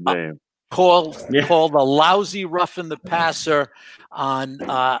called a lousy roughing the passer on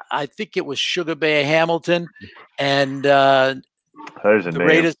I think it was Sugar Bear Hamilton, and the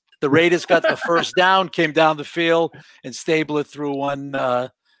Raiders got the first down, came down the field, and Stabler threw one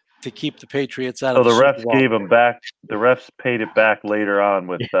to keep the Patriots out of the refs gave them back. The refs paid it back later on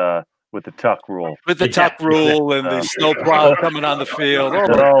with the tuck rule. With the tuck rule and the snowplow coming on the field.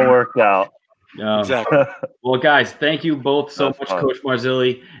 It all worked out. Exactly. Well, guys, thank you both so much, Coach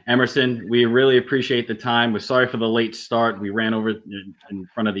Marzilli, Emerson. We really appreciate the time. We're sorry for the late start. We ran over in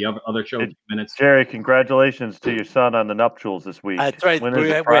front of the other show 2 minutes. Jerry, congratulations to your son on the nuptials this week. That's right. When is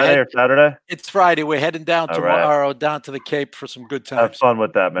it, Friday or Saturday? It's Friday. We're heading down tomorrow down to the Cape for some good times. Have fun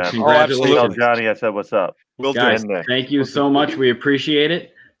with that, man. Congratulations. Tell Johnny I said what's up. Guys, thank you so much. We appreciate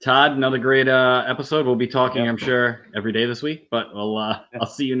it. Todd, another great episode. We'll be talking, I'm sure, every day this week, but I'll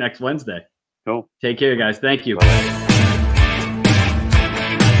see you next Wednesday. Cool. Take care, guys. Thank you.